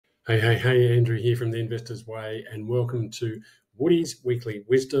Hey, Andrew here from the Investor's Way, and welcome to Woody's Weekly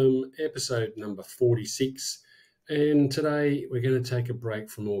Wisdom, episode number 46. And today we're going to take a break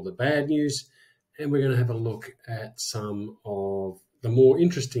from all the bad news and we're going to have a look at some of the more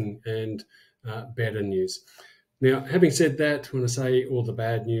interesting and better news. Now, having said that, when I say all the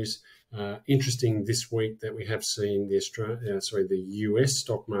bad news, interesting this week that we have seen the US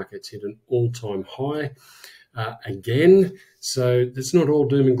stock markets hit an all-time high. Again. So it's not all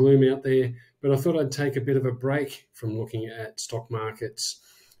doom and gloom out there, but I thought I'd take a bit of a break from looking at stock markets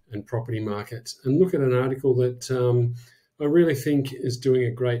and property markets and look at an article that I really think is doing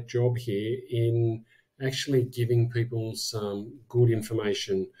a great job here in actually giving people some good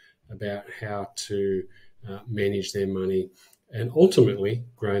information about how to manage their money and ultimately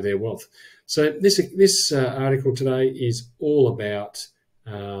grow their wealth. So this article today is all about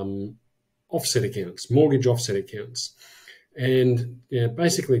offset accounts, mortgage offset accounts, and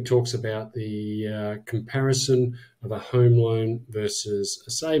basically talks about the comparison of a home loan versus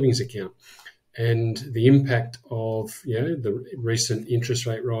a savings account and the impact of the recent interest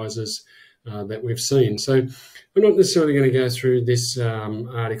rate rises that we've seen. So I'm not necessarily going to go through this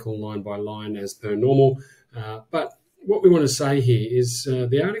article line by line as per normal, but what we want to say here is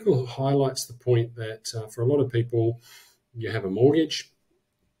the article highlights the point that for a lot of people, you have a mortgage,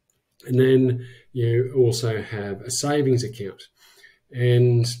 and then you also have a savings account.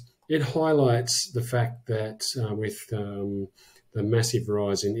 And it highlights the fact that with the massive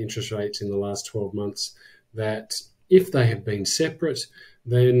rise in interest rates in the last 12 months, that if they have been separate,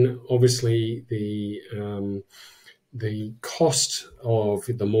 then obviously the cost of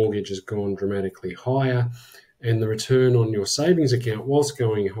the mortgage has gone dramatically higher, and the return on your savings account, whilst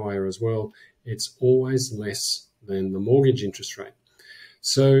going higher as well, it's always less than the mortgage interest rate.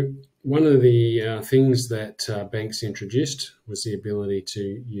 So one of the things that banks introduced was the ability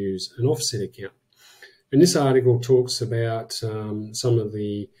to use an offset account. And this article talks about some of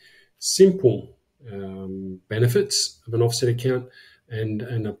the simple benefits of an offset account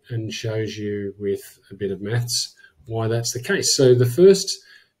and shows you with a bit of maths why that's the case. So the first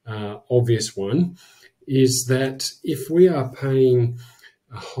obvious one is that if we are paying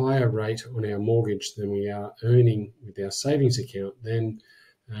a higher rate on our mortgage than we are earning with our savings account, then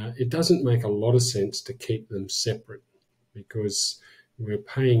it doesn't make a lot of sense to keep them separate because we're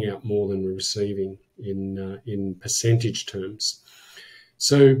paying out more than we're receiving in percentage terms.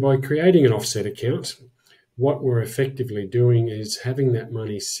 So by creating an offset account, what we're effectively doing is having that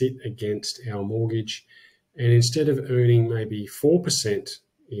money sit against our mortgage, and instead of earning maybe 4%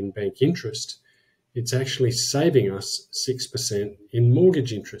 in bank interest, it's actually saving us 6% in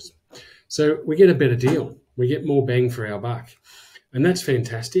mortgage interest. So we get a better deal. We get more bang for our buck. And that's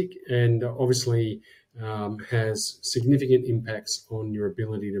fantastic, and obviously has significant impacts on your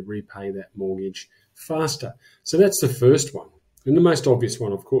ability to repay that mortgage faster. So that's the first one, and the most obvious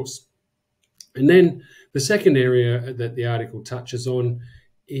one, of course. And then the second area that the article touches on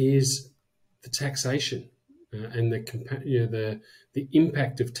is the taxation and the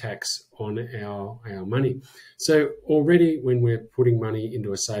impact of tax on our money. So already when we're putting money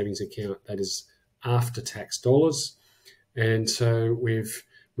into a savings account, that is after tax dollars. And so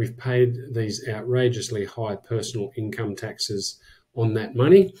we've paid these outrageously high personal income taxes on that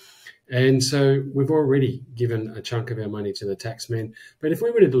money. And so we've already given a chunk of our money to the taxman. But if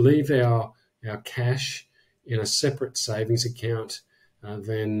we were to leave our cash in a separate savings account,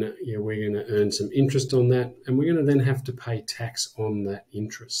 then we're going to earn some interest on that, and we're going to then have to pay tax on that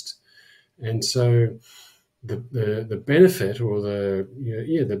interest. And so the benefit, or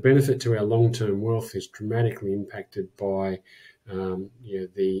the benefit to our long-term wealth is dramatically impacted by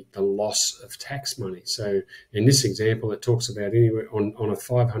the loss of tax money. So in this example, it talks about anywhere on a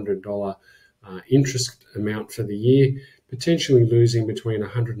 $500 interest amount for the year, potentially losing between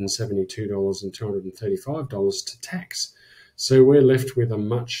 $172 and $235 to tax. So we're left with a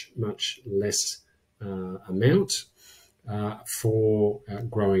much less amount for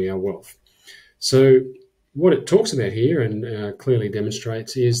growing our wealth. So what it talks about here and clearly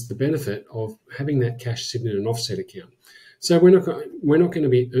demonstrates is the benefit of having that cash sitting in an offset account. So we're not going to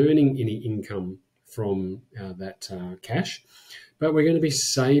be earning any income from that cash, but we're going to be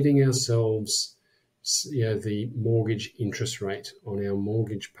saving ourselves the mortgage interest rate on our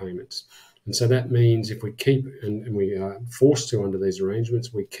mortgage payments. And so that means if we keep, and we are forced to under these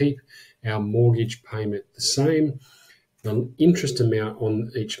arrangements, we keep our mortgage payment the same, the interest amount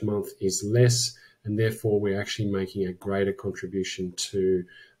on each month is less, and therefore we're actually making a greater contribution to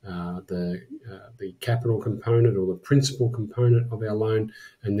the capital component or the principal component of our loan,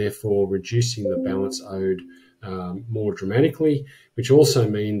 and therefore reducing the balance owed more dramatically, which also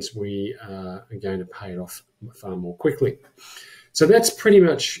means we are going to pay it off far more quickly. So that's pretty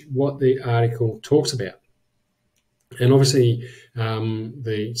much what the article talks about. And obviously,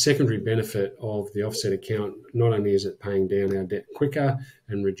 the secondary benefit of the offset account, not only is it paying down our debt quicker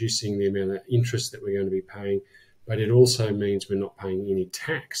and reducing the amount of interest that we're going to be paying, but it also means we're not paying any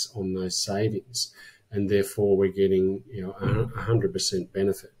tax on those savings. And therefore, we're getting 100%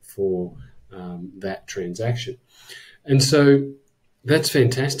 benefit for that transaction. And so that's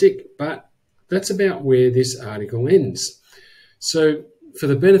fantastic, but that's about where this article ends. So for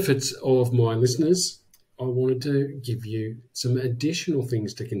the benefits of my listeners, I wanted to give you some additional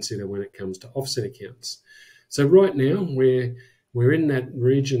things to consider when it comes to offset accounts. So right now, we're in that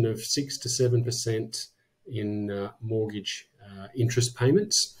region of 6 to 7% in mortgage interest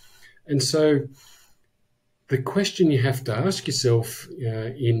payments. And so the question you have to ask yourself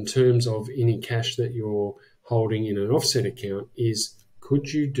in terms of any cash that you're holding in an offset account is,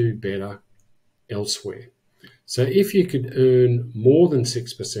 could you do better elsewhere? So if you could earn more than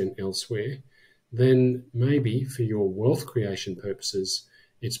 6% elsewhere, then maybe for your wealth creation purposes,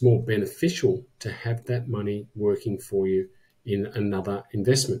 it's more beneficial to have that money working for you in another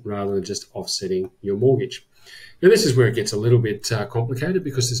investment rather than just offsetting your mortgage. Now, this is where it gets a little bit complicated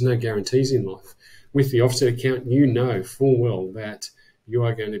because there's no guarantees in life. With the offset account, you know full well that you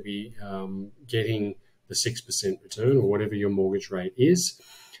are going to be getting the 6% return or whatever your mortgage rate is,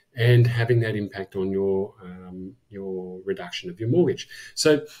 and having that impact on your reduction of your mortgage.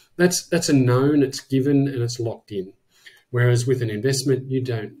 So that's a known, it's given, and it's locked in. Whereas with an investment, you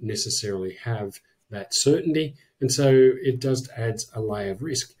don't necessarily have that certainty, and so it just adds a layer of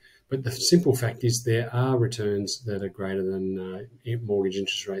risk. But the simple fact is there are returns that are greater than mortgage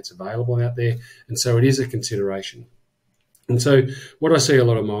interest rates available out there, and so it is a consideration. And so what I see a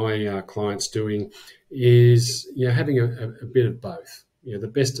lot of my clients doing is having a bit of both. The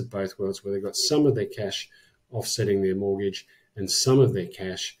best of both worlds, where they've got some of their cash offsetting their mortgage and some of their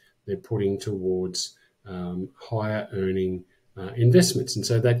cash they're putting towards higher earning investments. And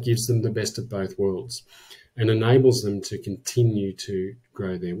so that gives them the best of both worlds and enables them to continue to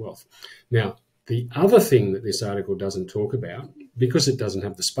grow their wealth. Now, the other thing that this article doesn't talk about, because it doesn't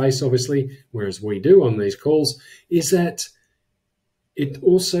have the space, obviously, whereas we do on these calls, is that it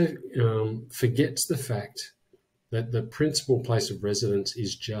also forgets the fact that the principal place of residence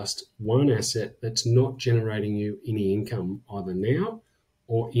is just one asset that's not generating you any income either now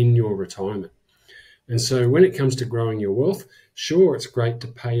or in your retirement. And so when it comes to growing your wealth, sure, it's great to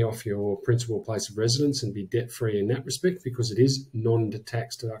pay off your principal place of residence and be debt-free in that respect because it is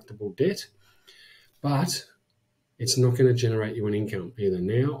non-tax deductible debt, but it's not going to generate you an income either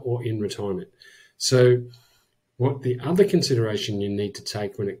now or in retirement. So what the other consideration you need to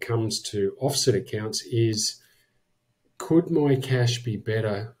take when it comes to offset accounts is, could my cash be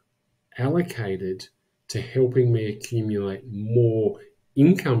better allocated to helping me accumulate more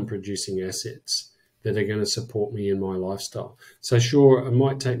income-producing assets that are going to support me in my lifestyle? So sure, it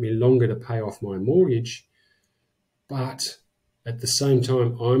might take me longer to pay off my mortgage, but at the same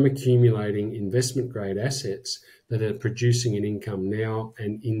time, I'm accumulating investment-grade assets that are producing an income now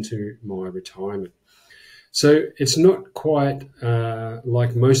and into my retirement. So it's not quite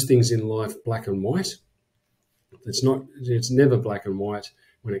like most things in life, black and white. It's never black and white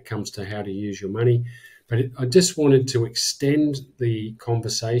when it comes to how to use your money. But I just wanted to extend the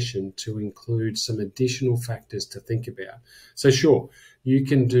conversation to include some additional factors to think about. So sure, you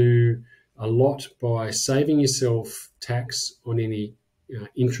can do a lot by saving yourself tax on any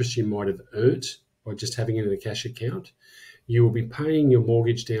interest you might have earned by just having it in a cash account. You will be paying your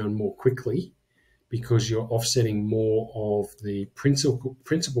mortgage down more quickly because you're offsetting more of the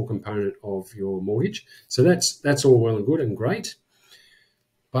principal component of your mortgage. So that's all well and good and great.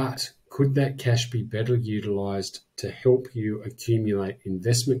 But could that cash be better utilised to help you accumulate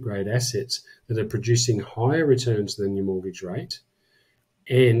investment-grade assets that are producing higher returns than your mortgage rate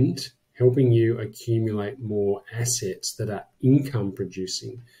and helping you accumulate more assets that are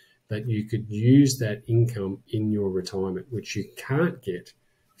income-producing, that you could use that income in your retirement, which you can't get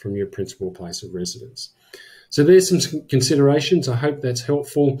from your principal place of residence? So there's some considerations. I hope that's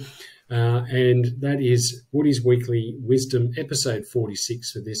helpful. And that is Woody's Weekly Wisdom, episode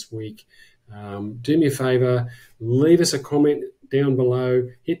 46 for this week. Do me a favour, leave us a comment down below.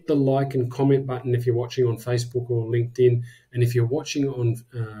 Hit the like and comment button if you're watching on Facebook or LinkedIn. And if you're watching on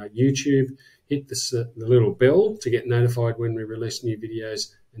YouTube, hit the little bell to get notified when we release new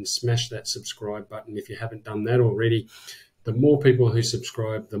videos, and smash that subscribe button if you haven't done that already. The more people who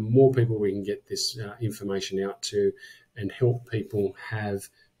subscribe, the more people we can get this information out to and help people have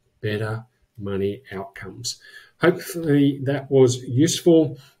better money outcomes. Hopefully that was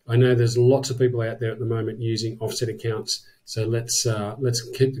useful. I know there's lots of people out there at the moment using offset accounts, so let's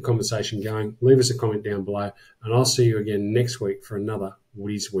keep the conversation going. Leave us a comment down below, and I'll see you again next week for another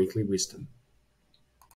Woody's Weekly Wisdom.